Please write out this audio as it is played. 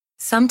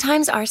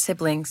Sometimes our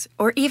siblings,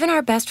 or even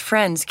our best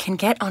friends, can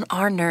get on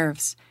our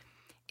nerves.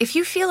 If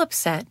you feel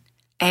upset,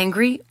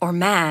 angry, or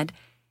mad,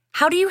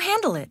 how do you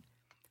handle it?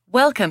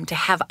 Welcome to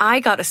Have I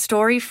Got a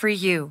Story for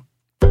You?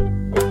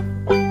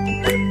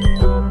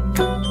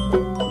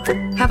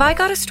 Have I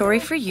Got a Story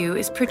for You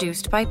is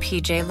produced by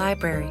PJ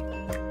Library.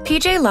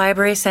 PJ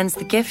Library sends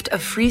the gift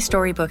of free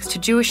storybooks to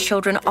Jewish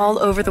children all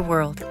over the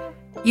world.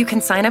 You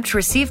can sign up to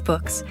receive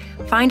books,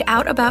 find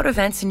out about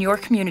events in your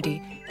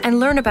community, and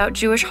learn about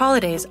Jewish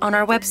holidays on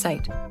our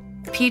website,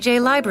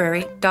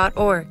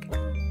 pjlibrary.org.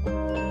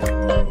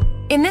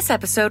 In this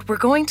episode, we're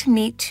going to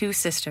meet two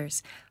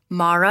sisters,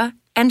 Mara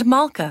and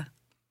Malka.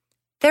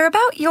 They're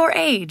about your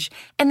age,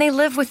 and they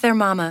live with their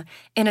mama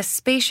in a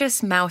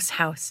spacious mouse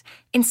house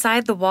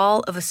inside the wall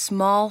of a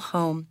small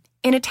home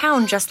in a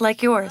town just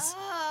like yours.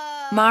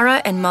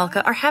 Mara and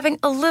Malka are having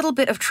a little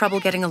bit of trouble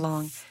getting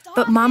along,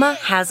 but Mama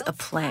has a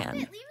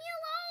plan.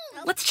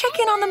 Let's check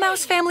in on the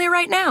mouse family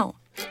right now.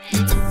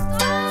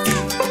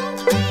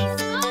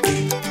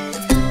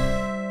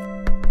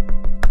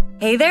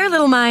 Hey there,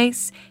 little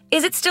mice.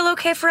 Is it still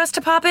okay for us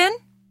to pop in?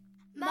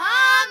 Mama!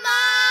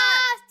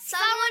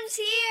 Someone's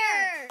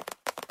here!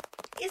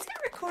 Is it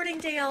recording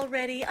day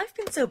already? I've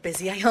been so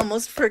busy I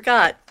almost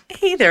forgot.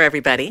 Hey there,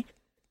 everybody.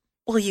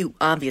 Well, you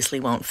obviously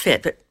won't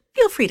fit, but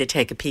feel free to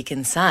take a peek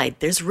inside.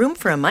 There's room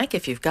for a mic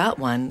if you've got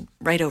one,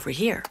 right over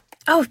here.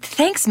 Oh,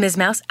 thanks, Ms.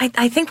 Mouse.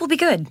 I think we'll be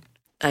good.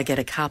 I get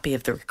a copy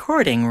of the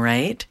recording,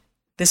 right?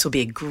 This will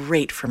be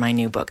great for my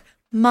new book,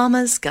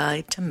 Mama's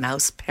Guide to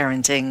Mouse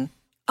Parenting.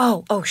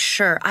 Oh,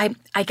 sure. I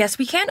guess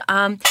we can.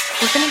 We're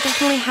gonna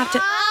definitely have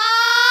to...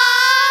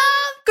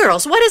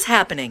 Girls, what is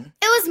happening?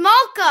 It was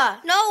Malka!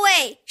 No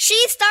way! She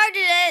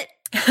started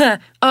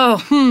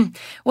it!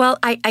 Well,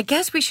 I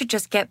guess we should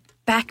just get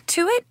back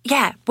to it.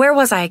 Yeah, where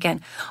was I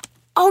again?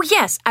 Oh,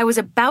 yes, I was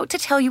about to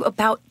tell you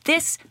about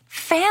this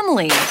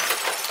family.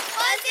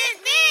 Was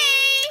it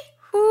me?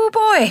 Oh,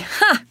 boy.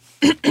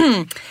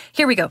 Huh.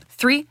 Here we go.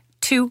 3,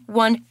 2,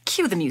 1,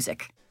 cue the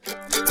music.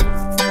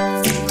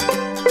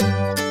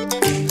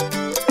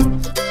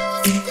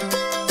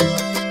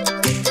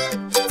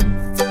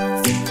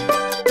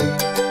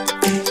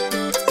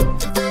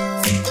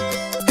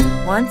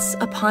 Once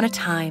upon a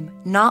time,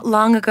 not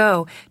long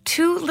ago,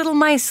 two little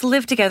mice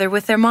lived together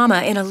with their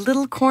mama in a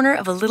little corner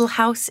of a little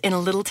house in a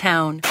little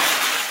town.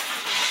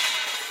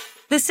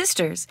 The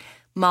sisters,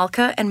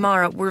 Malka and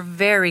Mara, were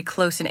very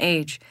close in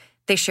age.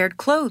 They shared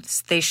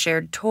clothes, they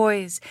shared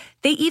toys,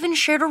 they even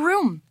shared a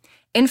room.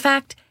 In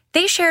fact,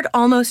 they shared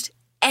almost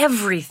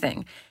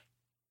everything,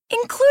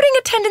 including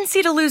a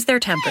tendency to lose their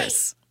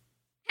tempers.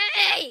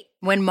 Hey!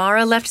 When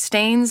Mara left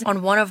stains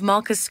on one of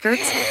Malka's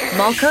skirts,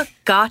 Malka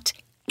got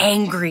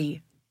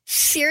angry.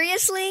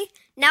 Seriously?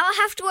 Now I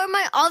have to wear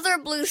my other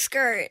blue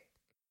skirt.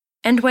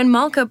 And when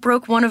Malka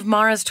broke one of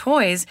Mara's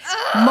toys,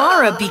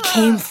 Mara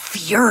became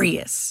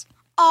furious.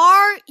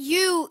 Are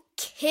you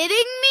kidding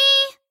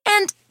me?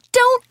 And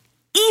don't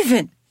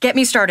even get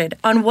me started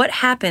on what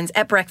happens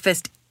at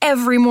breakfast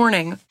every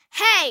morning.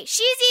 Hey,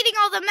 she's eating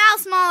all the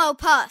marshmallow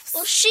puffs.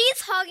 Well,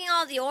 she's hogging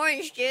all the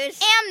orange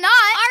juice. Am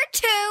not.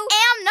 R2.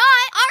 Am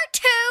not.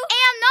 R2.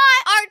 Am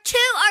not. R2.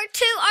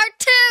 R2.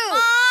 R2.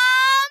 Mom!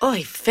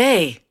 Oy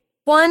vey.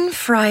 One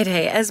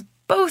Friday, as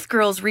both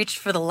girls reached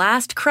for the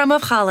last crumb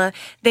of challah,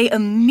 they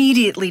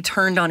immediately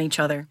turned on each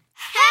other.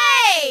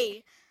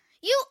 Hey!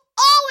 You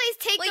always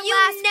take the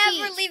last you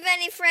never piece. leave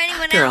any for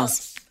anyone else.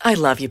 Girls, I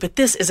love you, but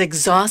this is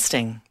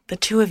exhausting. The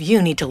two of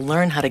you need to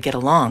learn how to get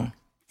along.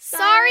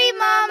 Sorry,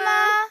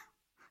 Mama.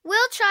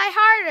 We'll try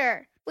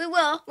harder. We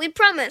will. We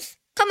promise.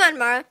 Come on,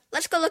 Mara.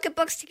 Let's go look at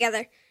books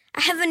together.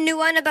 I have a new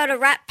one about a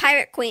rat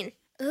pirate queen.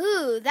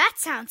 Ooh, that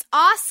sounds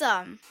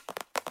awesome.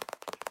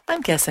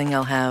 I'm guessing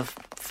I'll have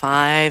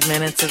 5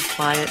 minutes of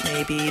quiet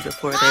maybe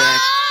before they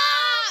act.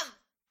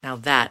 Now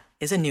that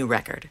is a new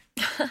record.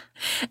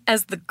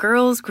 As the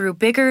girls grew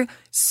bigger,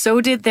 so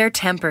did their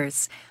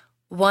tempers.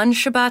 One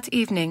Shabbat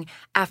evening,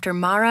 after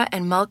Mara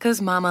and Malka's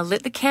mama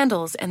lit the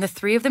candles and the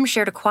three of them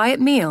shared a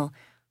quiet meal,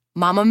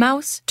 Mama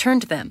Mouse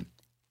turned to them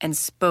and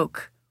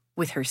spoke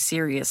with her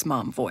serious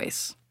mom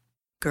voice.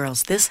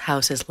 Girls, this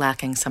house is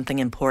lacking something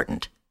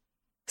important.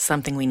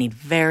 Something we need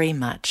very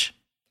much.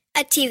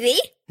 A TV?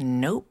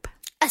 Nope.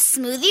 A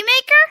smoothie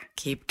maker?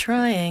 Keep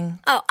trying.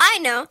 Oh, I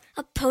know.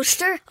 A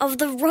poster of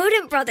the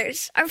Rodent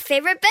Brothers, our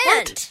favorite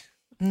band. What?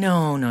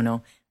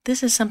 No.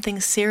 This is something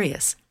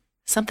serious.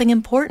 Something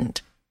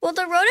important. Well,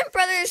 the Rodent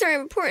Brothers are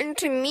important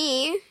to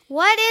me.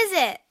 What is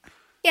it?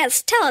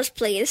 Yes, tell us,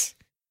 please.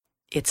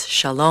 It's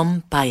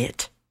Shalom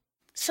Bayit.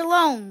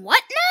 Shalom,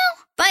 what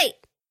now?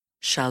 Bite.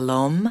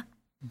 Shalom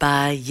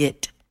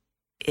Bayit.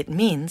 It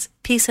means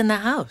peace in the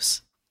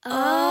house.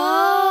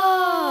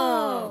 Oh.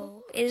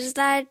 Is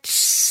that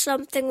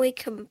something we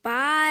can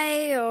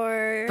buy,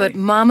 or... But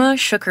Mama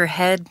shook her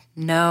head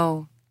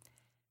no.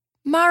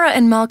 Mara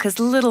and Malka's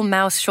little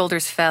mouse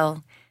shoulders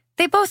fell.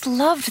 They both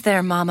loved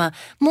their mama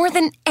more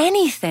than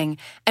anything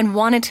and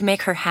wanted to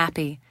make her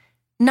happy.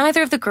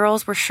 Neither of the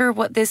girls were sure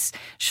what this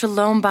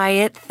Shalom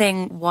Bayit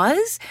thing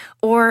was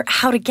or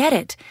how to get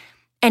it.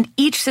 and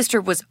each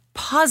sister was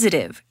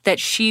positive that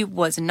she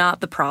was not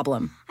the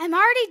problem. I'm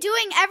already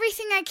doing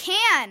everything I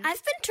can.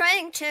 I've been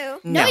trying to.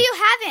 No, you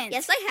haven't.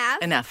 Yes, I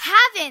have. Enough.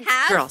 Haven't.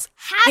 Have. Girls.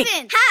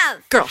 Haven't.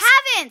 Have. Girls.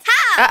 Haven't.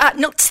 Have.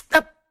 No,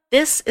 stop.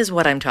 This is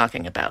what I'm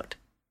talking about.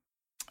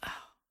 Oh,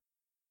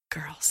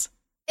 girls.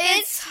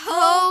 It's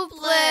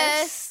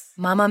hopeless.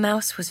 Mama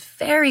Mouse was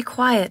very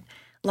quiet,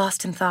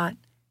 lost in thought.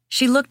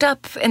 She looked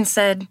up and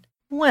said,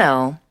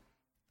 Well,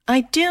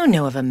 I do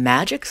know of a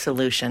magic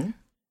solution.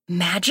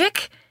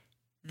 Magic?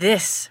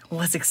 This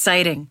was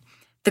exciting.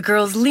 The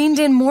girls leaned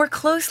in more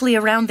closely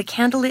around the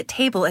candlelit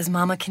table as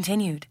Mama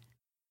continued.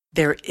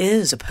 There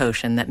is a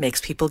potion that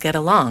makes people get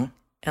along,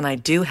 and I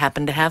do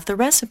happen to have the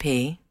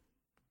recipe.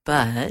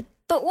 But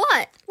But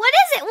what? What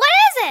is it? What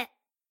is it?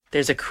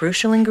 there's a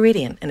crucial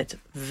ingredient, and it's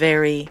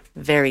very,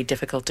 very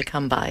difficult to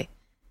come by.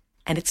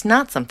 And it's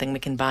not something we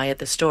can buy at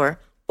the store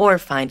or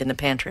find in the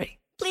pantry.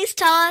 Please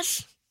tell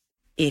us.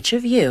 Each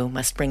of you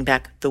must bring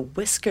back the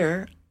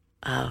whisker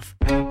of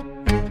a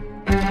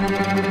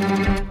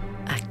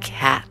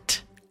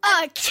cat.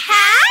 A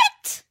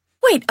cat?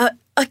 Wait,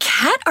 a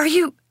cat? Are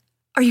you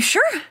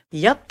sure?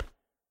 Yup.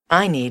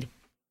 I need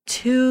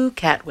 2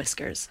 cat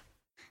whiskers.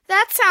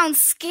 That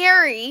sounds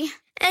scary.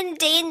 And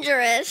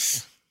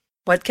dangerous.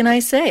 What can I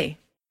say?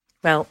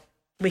 Well,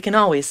 we can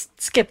always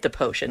skip the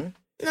potion.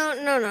 No.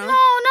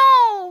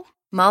 No.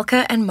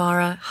 Malka and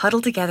Mara,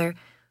 huddled together,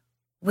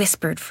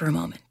 whispered for a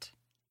moment.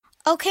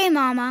 Okay,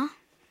 Mama.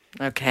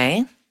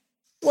 Okay.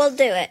 We'll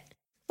do it.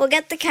 We'll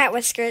get the cat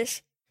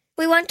whiskers.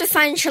 We want to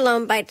find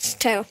Shalom Bites,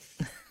 too.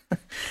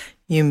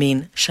 You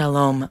mean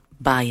Shalom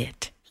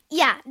Bayit.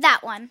 Yeah,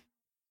 that one.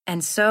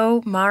 And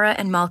so Mara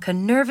and Malka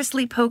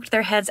nervously poked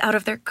their heads out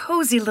of their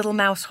cozy little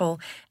mouse hole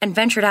and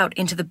ventured out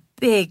into the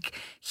big,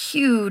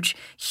 huge,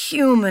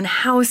 human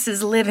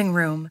house's living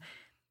room.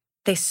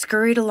 They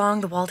scurried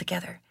along the wall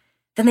together.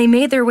 Then they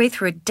made their way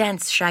through a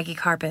dense, shaggy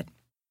carpet.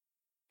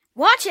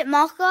 Watch it,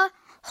 Malka.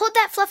 Hold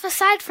that fluff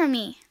aside from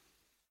me.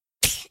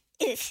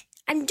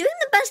 I'm doing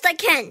the best I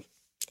can.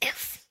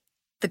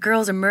 The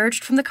girls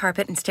emerged from the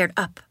carpet and stared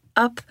up,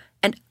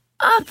 and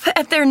up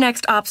at their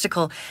next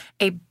obstacle,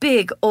 a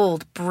big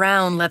old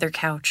brown leather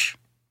couch.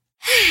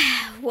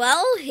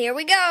 Well, here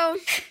we go.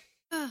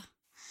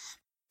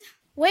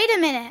 Wait a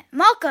minute.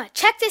 Malka,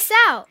 check this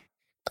out.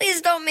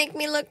 Please don't make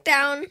me look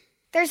down.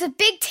 There's a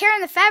big tear in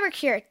the fabric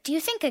here. Do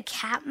you think a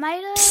cat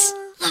might have...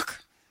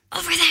 Look,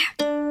 over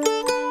there.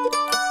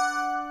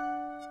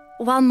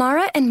 While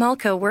Mara and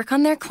Malka work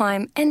on their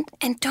climb, and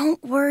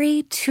don't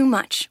worry too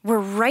much, we're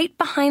right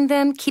behind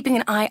them, keeping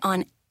an eye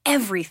on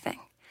everything.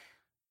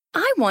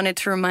 I wanted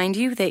to remind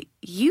you that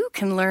you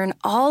can learn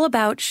all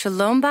about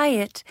Shalom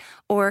Bayit,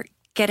 or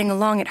getting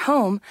along at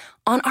home,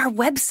 on our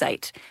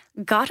website,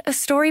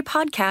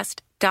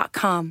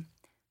 gotastorypodcast.com.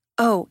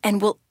 Oh,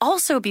 and we'll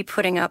also be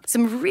putting up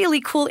some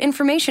really cool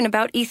information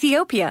about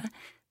Ethiopia,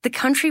 the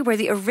country where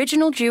the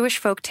original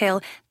Jewish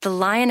folktale, The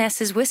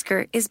Lioness's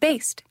Whisker, is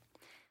based.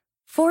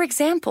 For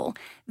example,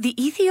 the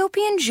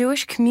Ethiopian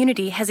Jewish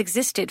community has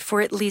existed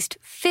for at least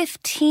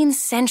 15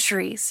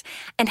 centuries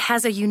and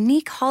has a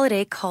unique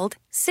holiday called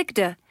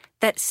Sigda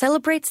that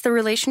celebrates the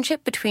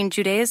relationship between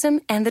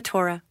Judaism and the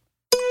Torah.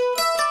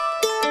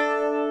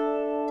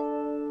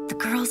 The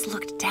girls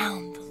looked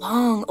down the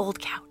long old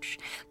couch,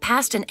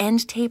 past an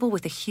end table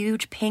with a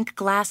huge pink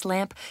glass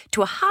lamp,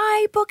 to a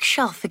high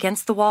bookshelf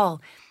against the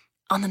wall.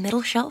 On the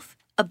middle shelf,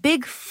 a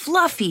big,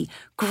 fluffy,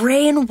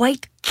 gray and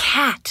white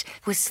cat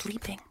was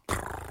sleeping,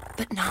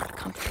 but not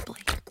comfortably.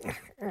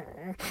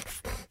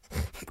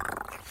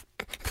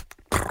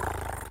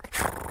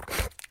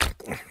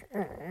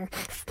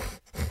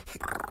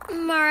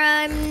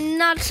 Mara, I'm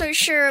not so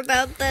sure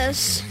about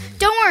this.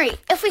 Don't worry.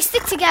 If we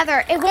stick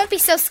together, it won't be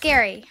so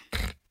scary.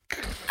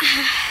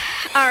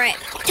 All right,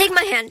 take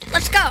my hand.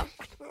 Let's go.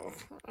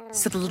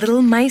 So the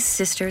little mice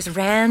sisters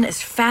ran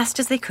as fast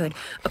as they could,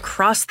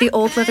 across the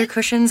old leather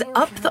cushions,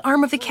 up the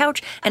arm of the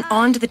couch, and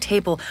onto the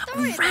table,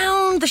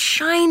 around the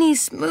shiny,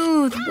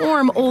 smooth,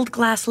 warm old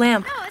glass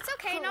lamp. Oh, it's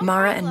okay. No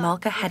Mara problem. and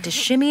Malka had to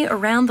shimmy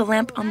around the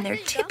lamp on their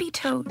tippy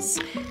toes.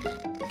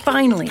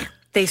 Finally,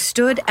 they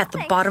stood at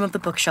the bottom of the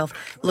bookshelf,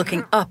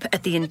 looking up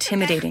at the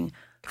intimidating,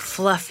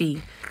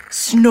 fluffy,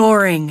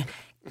 snoring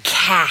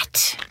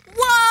cat.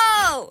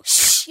 Whoa!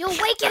 Shh, you'll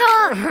wake it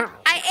up.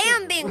 I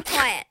am being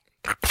quiet.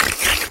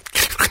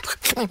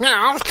 I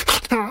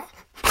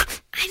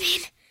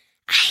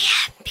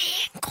am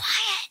being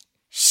quiet.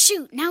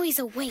 Shoot, now he's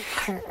awake.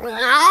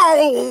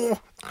 Ow!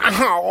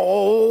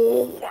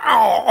 Ow!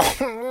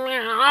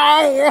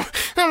 Ow!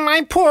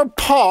 My poor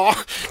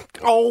paw.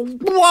 Oh,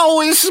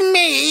 woe is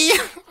me.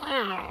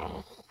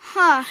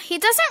 Huh, he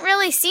doesn't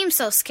really seem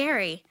so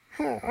scary.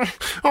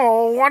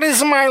 Oh, what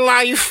is my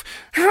life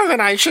that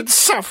I should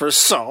suffer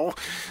so?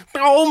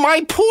 Oh,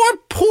 my poor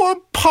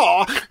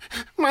paw.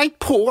 My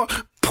poor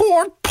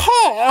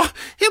paw.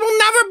 It'll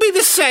never be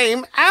the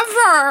same,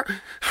 ever.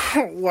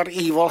 What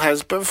evil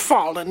has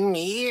befallen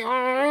me?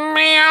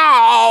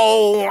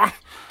 Meow.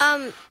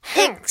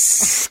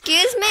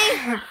 Excuse me?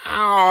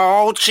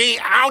 Ouchie,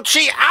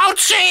 ouchie,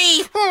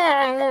 ouchie!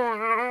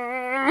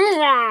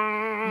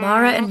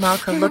 Mara and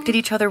Malka looked at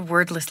each other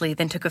wordlessly,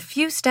 then took a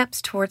few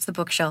steps towards the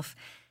bookshelf.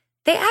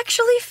 They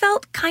actually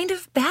felt kind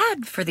of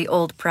bad for the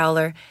old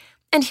prowler,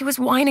 and he was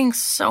whining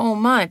so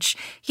much.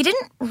 He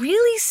didn't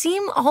really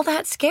seem all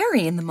that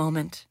scary in the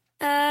moment.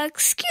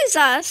 Excuse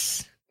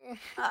us.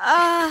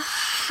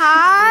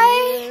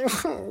 Hi?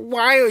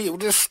 Why are you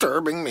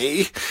disturbing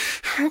me?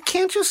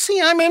 Can't you see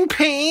I'm in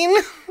pain?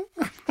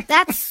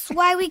 That's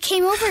why we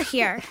came over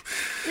here.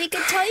 We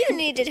could tell you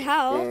needed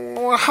help.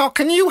 Well, how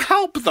can you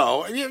help,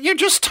 though? You're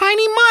just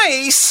tiny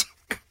mice.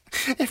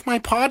 If my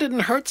paw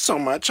didn't hurt so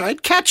much,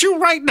 I'd catch you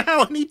right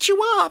now and eat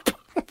you up.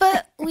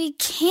 But we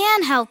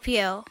can help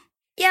you.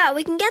 Yeah,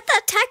 we can get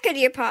that tack out of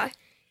your paw.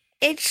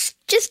 It's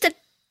just a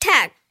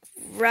tack,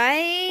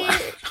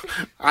 right?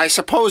 I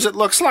suppose it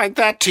looks like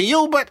that to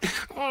you, but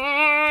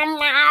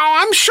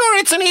I'm sure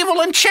it's an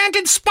evil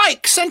enchanted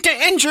spike sent to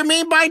injure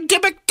me by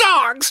Dybbuk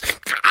dogs.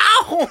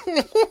 Ow!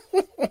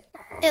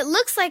 It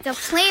looks like a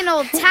plain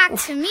old tack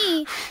to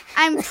me.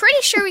 I'm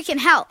pretty sure we can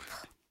help.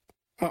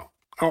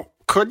 Oh,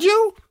 could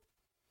you?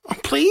 Oh,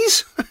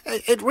 please?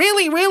 It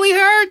really, really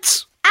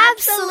hurts.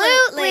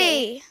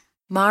 Absolutely.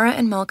 Mara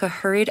and Malka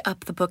hurried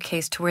up the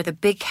bookcase to where the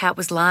big cat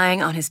was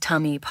lying on his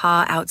tummy,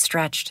 paw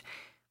outstretched.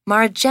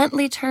 Mara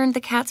gently turned the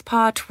cat's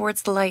paw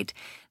towards the light.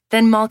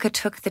 Then Malka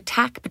took the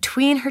tack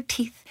between her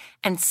teeth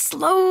and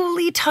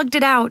slowly tugged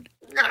it out.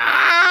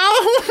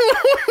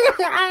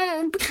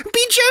 Ow!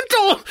 Be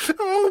gentle.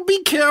 Oh,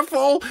 be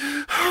careful.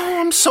 Oh,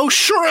 I'm so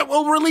sure it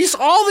will release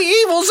all the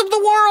evils of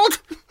the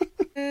world.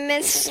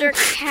 Mr.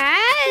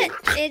 Cat,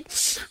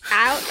 it's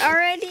out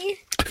already?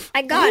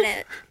 I got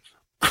it.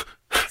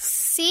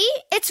 See?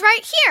 It's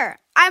right here.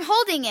 I'm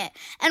holding it.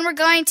 And we're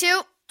going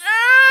to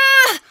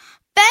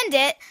bend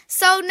it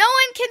so no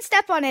one can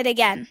step on it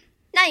again.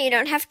 Now you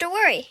don't have to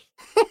worry.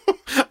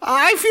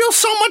 I feel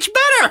so much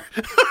better.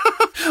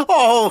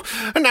 Oh,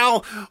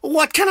 now,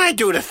 what can I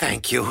do to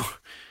thank you?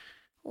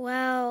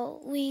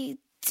 Well, we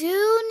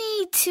do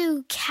need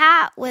 2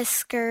 cat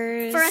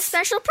whiskers. For a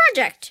special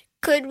project.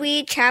 Could we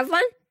each have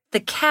one?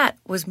 The cat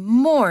was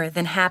more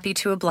than happy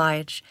to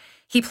oblige.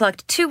 He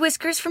plucked 2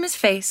 whiskers from his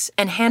face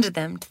and handed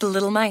them to the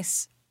little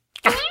mice.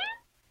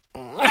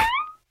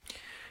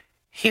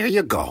 Here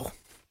you go.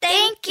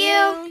 Thank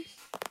you.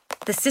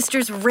 The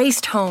sisters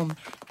raced home,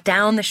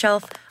 down the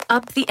shelf,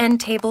 up the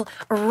end table,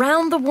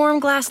 around the warm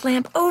glass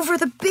lamp, over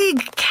the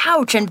big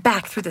couch, and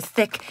back through the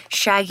thick,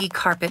 shaggy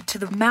carpet to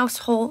the mouse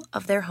hole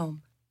of their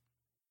home.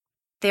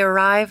 They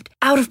arrived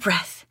out of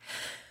breath,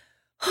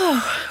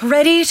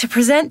 ready to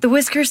present the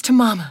whiskers to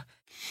Mama.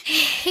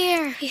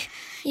 Here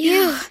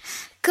you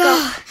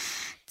go.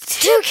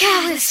 2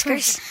 cat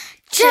whiskers,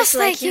 just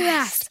like you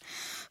asked.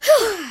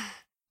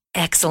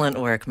 Excellent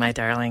work, my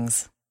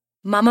darlings.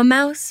 Mama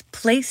Mouse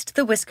placed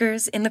the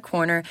whiskers in the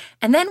corner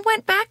and then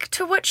went back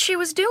to what she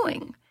was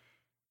doing.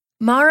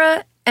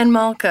 Mara and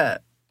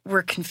Malka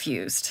were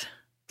confused.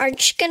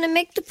 Aren't you going to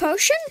make the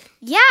potion?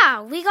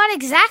 Yeah, we got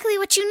exactly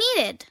what you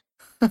needed.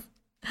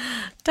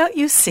 Don't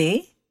you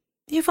see?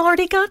 You've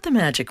already got the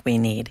magic we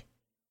need.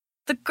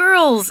 The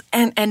girls,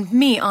 and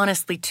me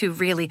honestly too,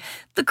 really,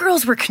 the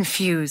girls were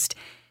confused.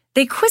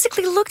 They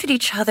quizzically looked at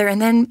each other and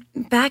then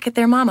back at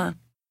their mama.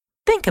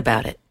 Think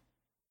about it.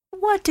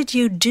 What did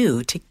you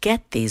do to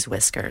get these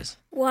whiskers?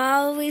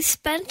 Well, we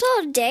spent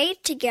all day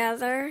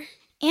together.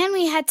 And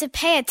we had to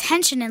pay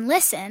attention and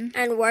listen.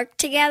 And work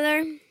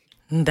together.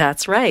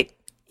 That's right.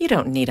 You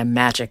don't need a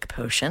magic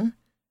potion.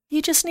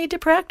 You just need to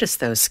practice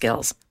those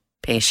skills.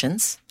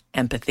 Patience,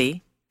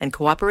 empathy, and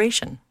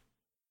cooperation.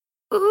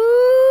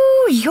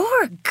 Ooh,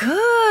 you're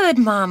good,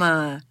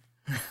 Mama.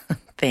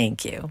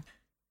 Thank you.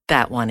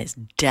 That one is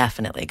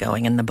definitely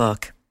going in the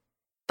book.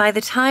 By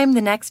the time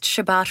the next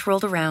Shabbat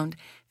rolled around,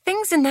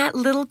 things in that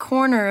little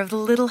corner of the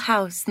little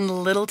house in the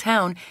little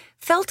town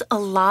felt a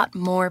lot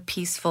more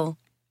peaceful.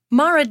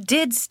 Mara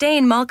did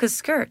stain Malka's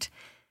skirt,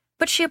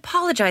 but she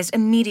apologized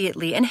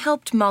immediately and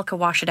helped Malka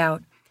wash it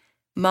out.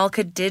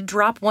 Malka did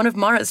drop one of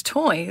Mara's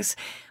toys,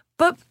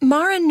 but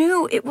Mara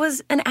knew it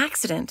was an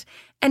accident,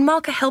 and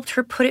Malka helped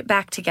her put it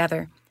back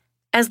together.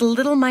 As the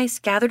little mice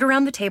gathered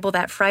around the table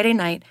that Friday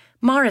night,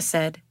 Mara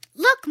said,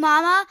 "Look,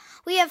 Mama,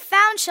 we have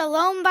found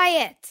Shalom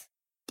Bayit."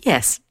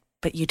 Yes,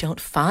 but you don't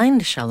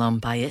find Shalom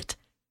Bayit.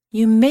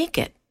 You make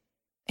it.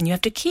 And you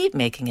have to keep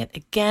making it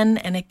again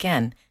and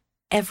again,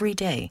 every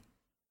day.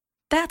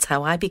 That's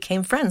how I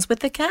became friends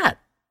with the cat.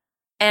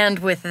 And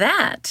with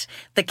that,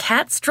 the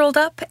cat strolled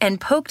up and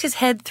poked his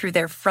head through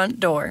their front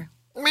door.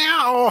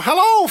 Meow.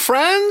 Hello,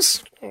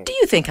 friends. Do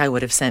you think I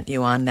would have sent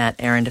you on that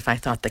errand if I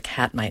thought the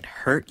cat might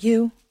hurt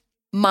you?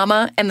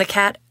 Mama and the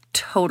cat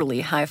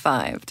totally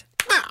high-fived.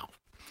 Meow.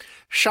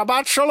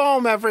 Shabbat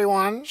shalom,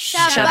 everyone.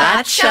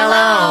 Shabbat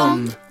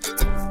Shalom!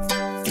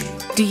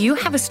 Do you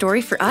have a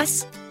story for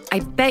us? I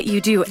bet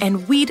you do,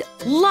 and we'd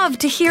love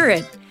to hear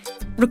it.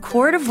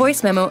 Record a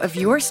voice memo of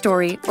your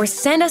story or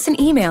send us an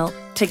email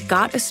to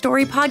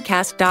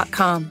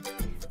gotastorypodcast.com.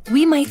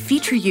 We might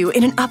feature you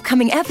in an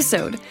upcoming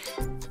episode.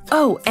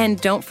 Oh,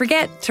 and don't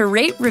forget to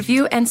rate,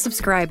 review, and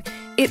subscribe.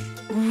 It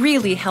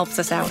really helps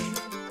us out.